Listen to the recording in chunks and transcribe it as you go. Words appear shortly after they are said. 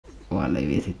Walla, jag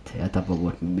vet inte. Jag tappar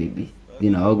bort min baby.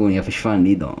 Dina ögon, jag försvann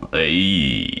i dem.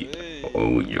 Ey!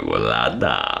 Oh,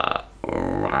 choklada!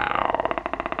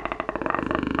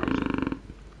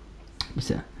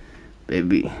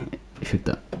 Baby,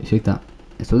 ursäkta.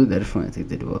 Jag såg det därifrån, jag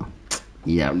tyckte det var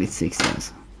jävligt sexy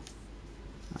alltså.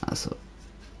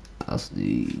 Alltså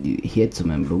du är het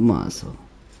som en blomma alltså.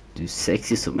 Du är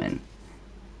sexy som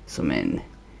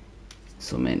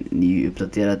en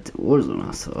nyuppdaterad Warzone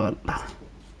alltså. Alla.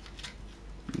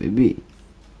 Baby.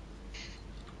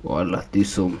 Walla, du är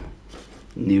som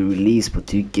ny release på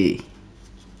 2K.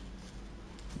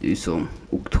 Du är som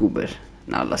oktober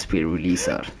när alla spel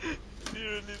releasar.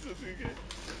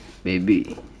 Baby,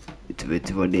 vet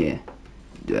du vad det är?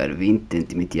 Du är vintern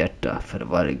till mitt hjärta. För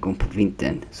varje gång på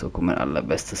vintern så kommer alla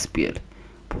bästa spel.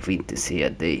 På vintern ser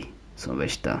jag dig som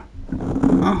värsta.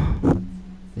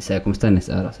 Det säger jag kommer stanna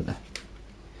ära sådär.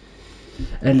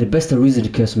 Eller bästa reason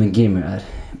du som en gamer är.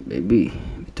 Baby,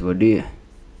 vet du vad det är?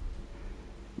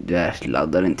 Du är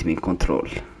laddaren till min kontroll.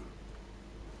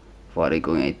 Varje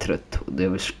gång jag är trött och du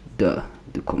vill dö,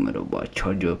 du kommer då bara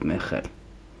charge upp mig själv.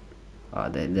 Ja,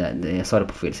 jag sa det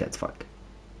på fel sätt, fuck.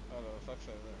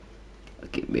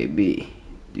 Okej, baby.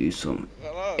 Du är som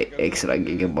extra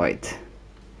gigabyte.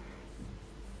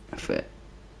 För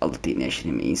alltid när jag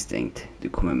känner mig instängt, du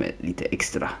kommer med lite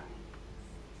extra.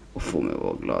 Och får mig att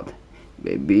vara glad.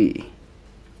 Baby.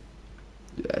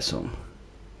 Du är som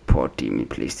party i min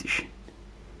PlayStation.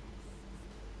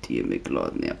 Du gör mig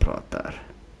glad när jag pratar.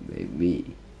 Baby.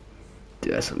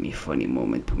 Du är som min funny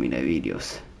moment på mina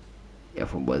videos. Jag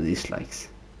får bara dislikes.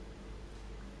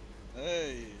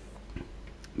 Hey.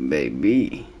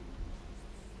 Baby.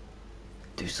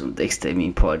 Du som Dexter i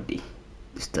min party.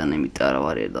 Du stannar i mitt öra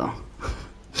varje dag.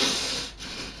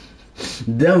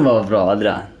 Den var bra,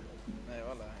 Adrian. Nej,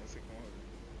 walla, jag ska komma ihåg.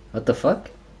 What the fuck?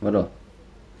 Vadå?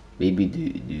 Baby,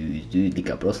 du är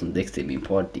lika bra som Dexter i min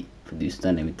party. För du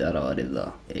stannar i mitt öra varje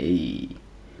dag. Hey,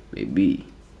 baby.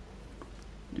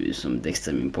 Du är som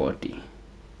Dexter i min party.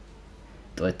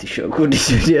 Du har ett körkort, du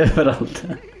gör överallt.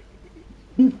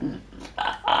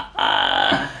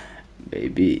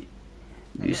 Baby.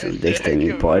 Du är som Dexter i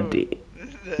min party.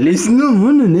 Lyssna,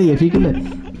 mannen, nej, jag fick det.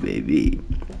 Baby.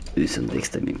 Du är som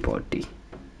Dexter i min party.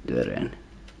 Du är en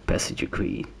passenger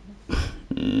queen.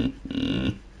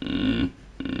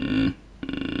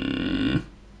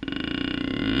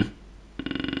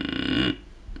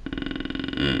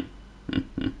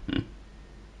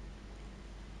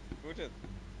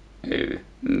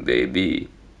 Baby.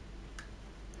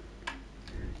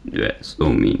 Du är så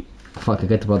min. Fuck, jag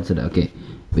kan inte prata sådär, okej.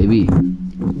 Baby.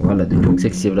 Walla, du tog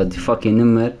 6 jävla fucking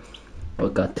nummer.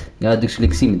 Och att jag hade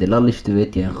dyslexi, det är lallish, du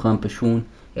vet, jag är en skön person.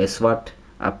 Jag är svart.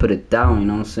 I put it down, you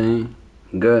know what I'm saying?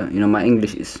 Girl, you know my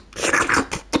English is,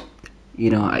 you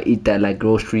know, I eat that like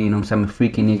grocery, you know what I'm saying? I'm a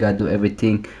freaking nigga, I do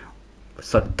everything.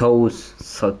 Suck toes,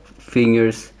 suck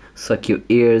fingers, suck your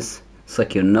ears,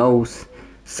 suck your nose,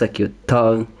 suck your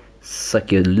tongue,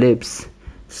 suck your lips,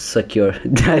 suck your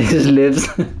daddy's lips.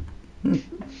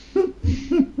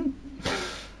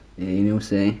 Yeah, you know what I'm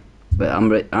saying? But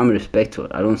I'm respectful.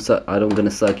 I don't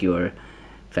gonna suck your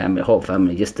family, whole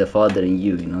family, just the father and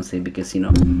you know what I'm saying? Because you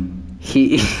know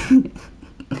he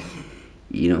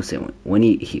you know what I'm saying, when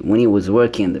he was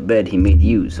working in the bed, he made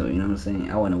you, so you know what I'm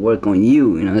saying, I want to work on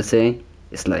you, you know what I'm saying?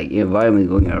 It's like your environment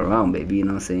going around, baby, you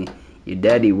know what I'm saying? Your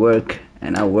daddy work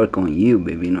and I work on you,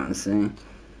 baby, you know what I'm saying?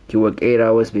 You work 8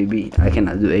 hours, baby. I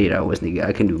cannot do 8 hours, nigga.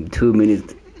 I can do 2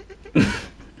 minutes.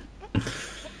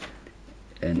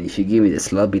 And if you give me the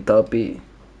sloppy toppy,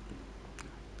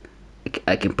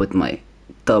 I can put my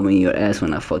thumb in your ass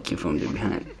when I fuck you from the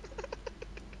behind.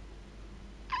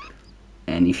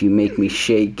 And if you make me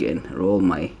shake and roll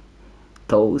my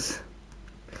toes,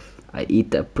 I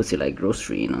eat that pussy like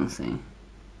grocery, you know what I'm saying?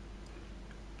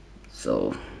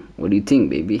 So, what do you think,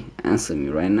 baby? Answer me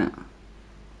right now.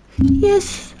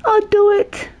 Yes, I'll do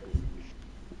it.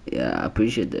 Yeah, I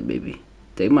appreciate that, baby.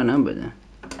 Take my number then.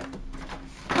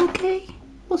 Okay,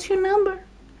 what's your number?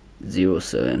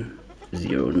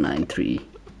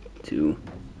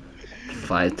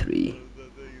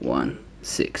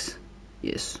 07093253116.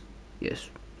 Yes,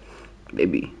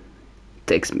 baby.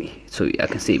 Text me so I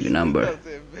can save your number.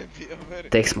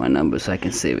 Text my number so I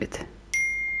can save it.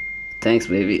 Thanks,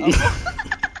 baby.